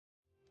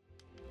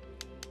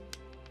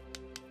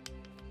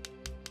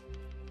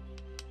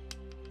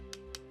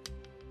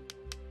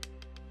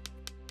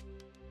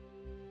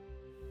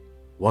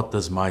What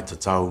does my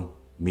tatau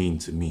mean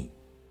to me?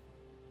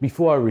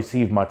 Before I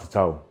received my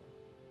tatau,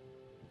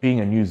 being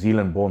a New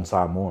Zealand-born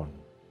Samoan,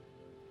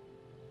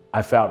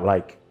 I felt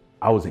like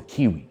I was a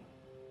Kiwi,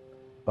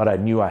 but I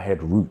knew I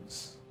had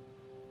roots.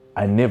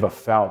 I never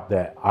felt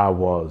that I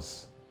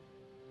was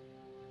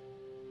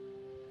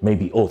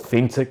maybe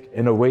authentic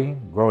in a way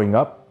growing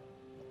up.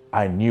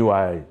 I knew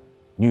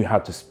how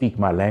to speak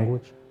my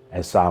language,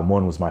 as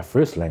Samoan was my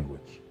first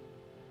language.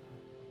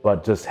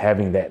 But just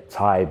having that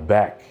tie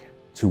back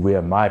to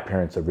where my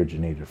parents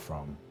originated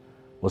from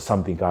was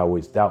something I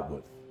always dealt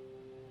with.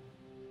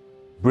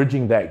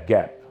 Bridging that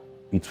gap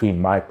between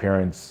my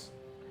parents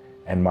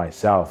and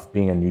myself,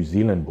 being a New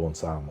Zealand-born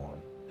Samoan,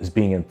 is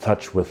being in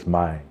touch with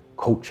my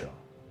culture.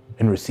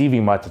 And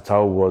receiving my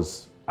tatau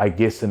was, I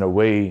guess in a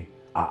way,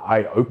 an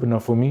eye-opener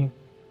for me.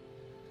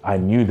 I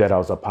knew that I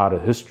was a part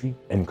of history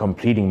in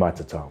completing my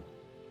tatau.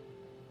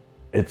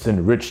 It's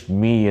enriched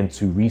me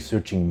into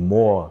researching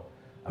more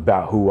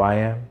about who I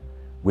am,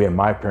 where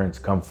my parents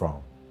come from.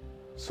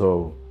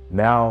 So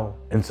now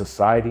in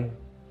society,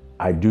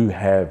 I do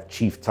have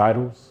chief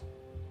titles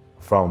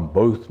from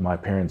both my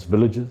parents'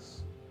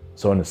 villages.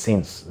 So in a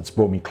sense, it's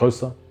brought me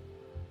closer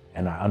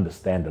and I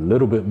understand a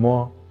little bit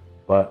more,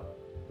 but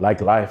like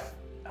life,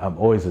 I'm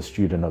always a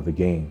student of the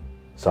game,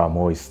 so I'm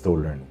always still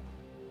learning.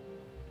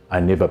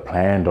 I never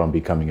planned on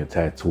becoming a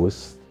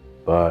tattooist,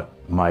 but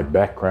my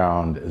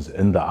background is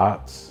in the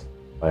arts.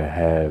 I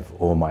have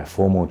all my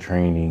formal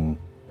training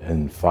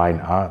in fine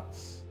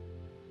arts.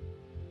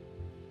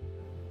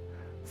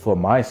 For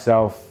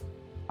myself,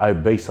 I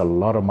base a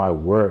lot of my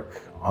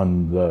work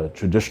on the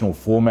traditional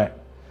format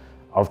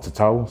of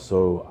tatau,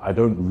 so I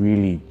don't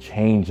really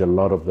change a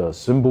lot of the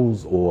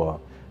symbols or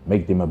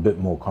make them a bit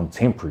more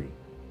contemporary.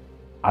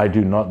 I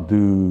do not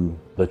do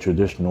the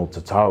traditional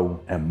tatau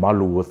and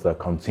malu with a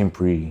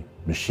contemporary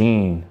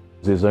machine.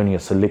 There's only a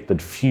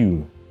selected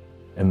few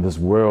in this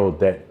world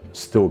that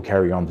still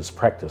carry on this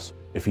practice.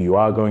 If you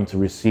are going to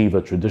receive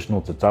a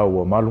traditional tatau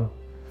or malu,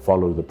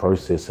 follow the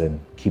process and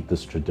keep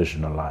this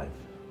tradition alive.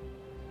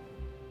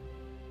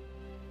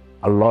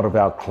 A lot of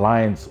our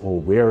clients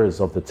or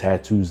wearers of the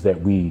tattoos that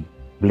we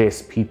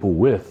bless people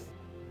with,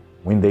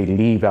 when they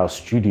leave our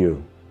studio,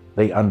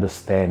 they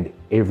understand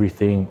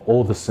everything,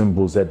 all the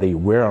symbols that they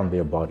wear on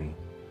their body.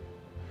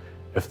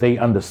 If they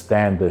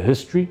understand the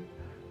history,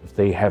 if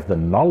they have the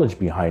knowledge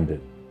behind it,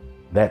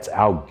 that's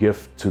our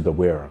gift to the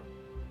wearer.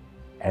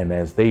 And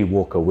as they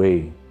walk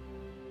away,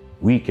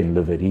 we can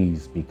live at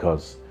ease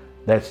because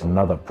that's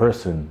another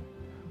person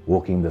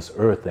walking this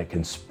earth that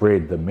can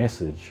spread the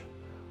message,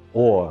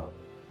 or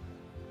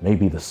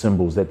maybe the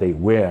symbols that they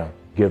wear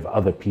give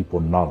other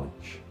people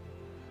knowledge.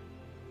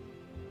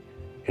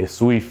 E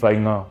sui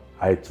whainga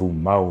ai tu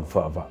mau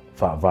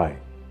whaavai.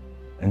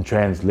 In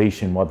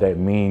translation, what that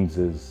means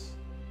is,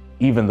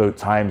 even though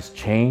times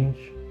change,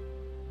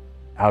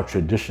 our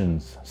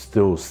traditions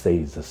still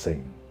stays the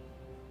same.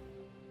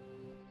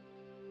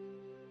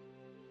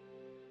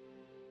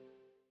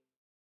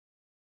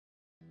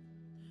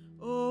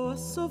 O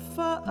so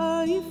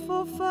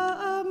whaaifo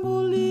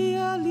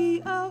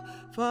whaamulialiau,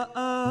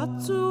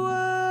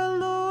 whaatua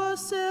loa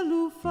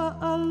selu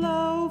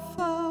whaalau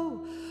whau,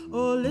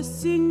 o le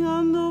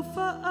singa no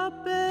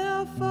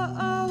whaapea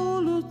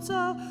whaahulu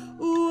tau,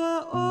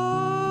 ua o